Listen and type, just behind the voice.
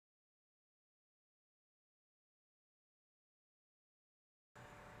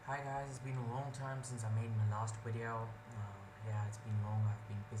Hi guys, it's been a long time since I made my last video. Yeah, it's been long. I've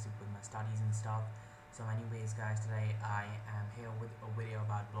been busy with my studies and stuff. So anyways guys, today I am here with a video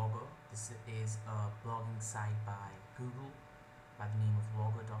about Blogger. This is a blogging site by Google by the name of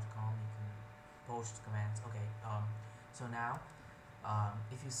blogger.com. You can post comments. Okay, so now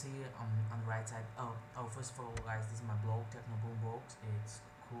if you see on the right side, first of all guys, this is my blog, Techno Boombox. It's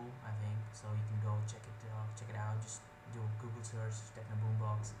cool, I think, so you can go check it out. Just do a Google search Techno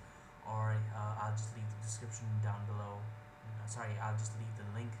Boombox, or I'll just leave the description down below. Sorry, I'll just leave the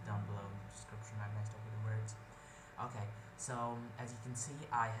link down below in the description. I messed up with the words. Okay, so as you can see,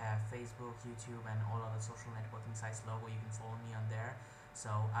 I have Facebook, YouTube, and all other social networking sites logo. You can follow me on there.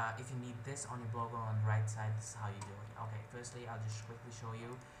 So if you need this on your blog on the right side, this is how you do it. Okay, firstly, I'll just quickly show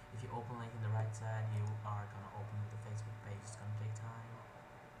you. If you open link in the right side, you are gonna open the Facebook page. It's gonna take time.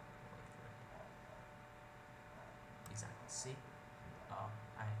 Wait for it. Exactly. See?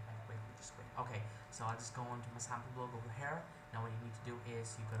 I quickly just quit. Okay, so I'll just go on to my sample blog over here. Now what you need to do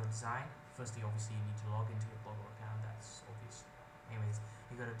is you go to design. Firstly, obviously, you need to log into your blogger account. That's obvious. Anyways,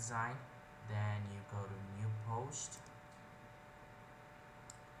 you go to design, then you go to new post,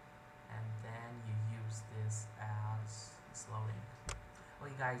 and then you use this as it's loading.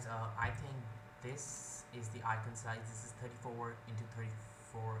 Okay guys, I think this is the icon size. This is 34 into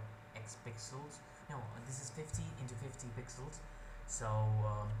 34 x pixels. No, this is 50 into 50 pixels. So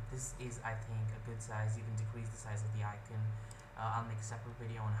this is, I think, a good size. You can decrease the size of the icon. I'll make a separate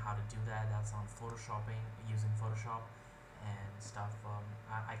video on how to do that. That's on photoshopping, using Photoshop and stuff.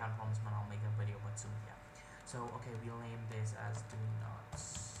 I can't promise when I'll make a video, but soon, yeah. So okay, we'll name this as do not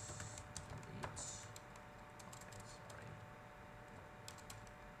delete. Okay, sorry.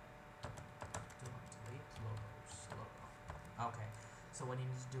 Do not delete logo. Okay, so what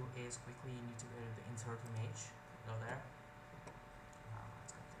you need to do is quickly you need to go to the insert image. Go there.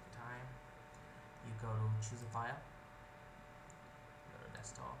 It's gonna take time. You go to choose a file. Go to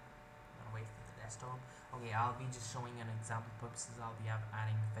desktop. I'm gonna wait for the desktop. Okay, I'll be just showing an example purposes. I'll be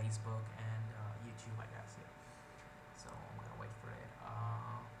adding Facebook and YouTube, I guess. Yeah. So I'm gonna wait for it.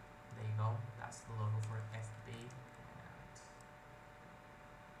 There you go. That's the logo for FB. And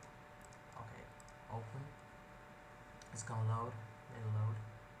okay, open. It's gonna load. It'll load.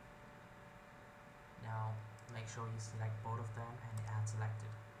 Now make sure you select both of them and add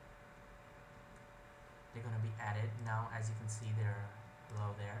selected. They're gonna be added. Now as you can see, they're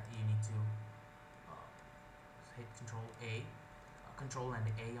below there. You need to hit Control and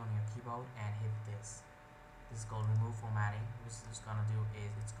A on your keyboard and hit this. This is called remove formatting. What it's gonna do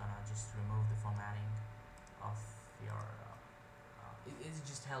is it's gonna just remove the formatting of your it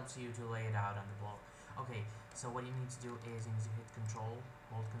just helps you to lay it out on the blog. Okay, so what you need to do is you need to hit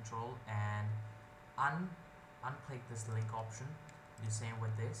hold control and unclick this link option. Do the same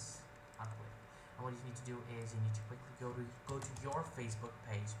with this, unclick. And what you need to do is you need to quickly go to your Facebook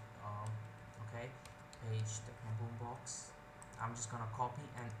page. Okay, page Techno Boombox. I'm just gonna copy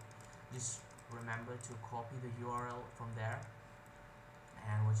and just remember to copy the URL from there.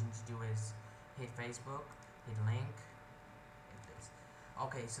 And what you need to do is hit Facebook, hit link, hit this.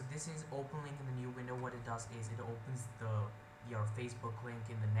 Okay, so this is open link in the new window. What it does is it opens your Facebook link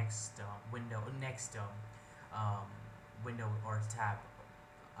in the next window or tab,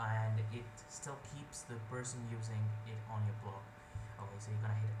 and it still keeps the person using it on your blog. Okay, so you're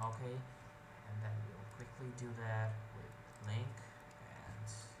gonna hit OK, and then we'll quickly do that with link and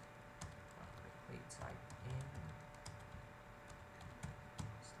quickly type in.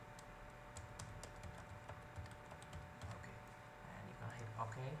 Okay, and you're gonna hit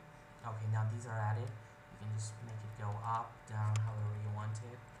OK. Okay, now these are added. You can just make it go up, down, however you want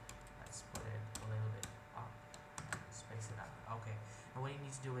it. Let's put it a little bit up and space it out. Okay, and what you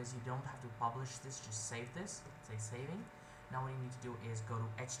need to do is you don't have to publish this, just save this. Say saving. Now what you need to do is go to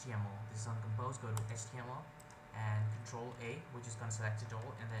HTML. This is on Compose. Go to HTML and Control A, which is gonna select it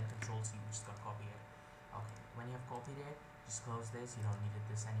all, and then Control C, which is gonna copy it. Okay, when you have copied it, just close this. You don't need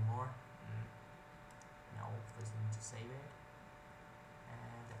this anymore. No, first you need to save it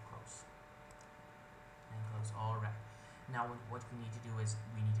and then close. And close. Alright, now what we need to do is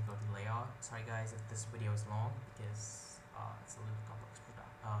we need to go to layout. Sorry guys if this video is long, because it's a little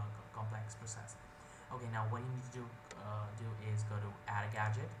complex process. Okay, now what you need to do is go to add a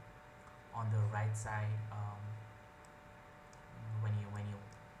gadget on the right side. When you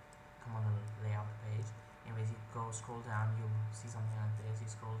come on the layout page, anyways, you go scroll down, you see something like this. You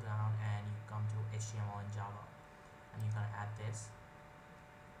scroll down and you come to HTML and Java, and you're gonna add this.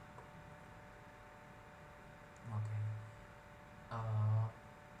 Okay,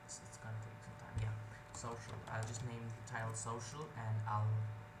 it's gonna take some time. Yeah, social. I'll just name the title social, and I'll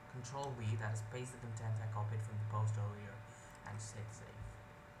Control V, that is paste the content I copied from the post earlier, and just hit save.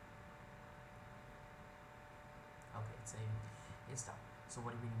 Okay, it's saving. It's done. So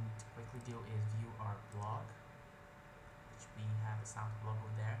what we need to quickly do is view our blog, which we have a sample blog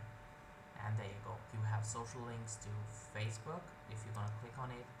over there. And there you go, you have social links to Facebook. If you're gonna click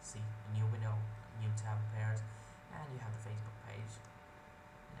on it, see a new window, new tab appears, and you have the Facebook page.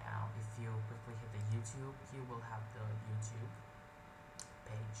 Now if you quickly hit the YouTube, you will have the YouTube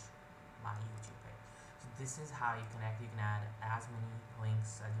page, my YouTube page. So this is how you connect. You can add as many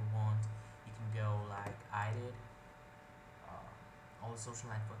links as you want. You can go like I did, all the social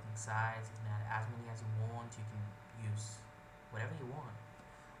networking sites. You can add as many as you want. You can use whatever you want.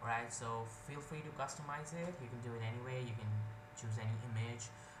 Alright, so feel free to customize it. You can do it anyway. You can choose any image.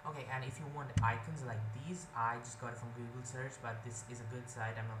 Okay, and if you want icons like these, I just got it from Google search, but this is a good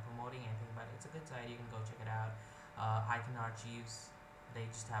site. I'm not promoting anything, but it's a good site. You can go check it out. Icon Archives, they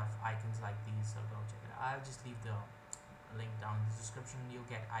just have icons like these, so go check it out. I'll just leave the link down in the description. You'll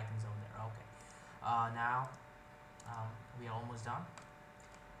get icons over there. Okay, now we are almost done.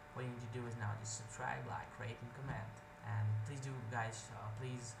 What you need to do is now just subscribe, like, rate, and comment. And please do, guys,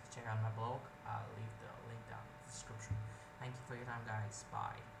 please check out my blog. I'll leave the link down in the description. Thank you for your time, guys.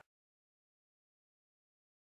 Bye.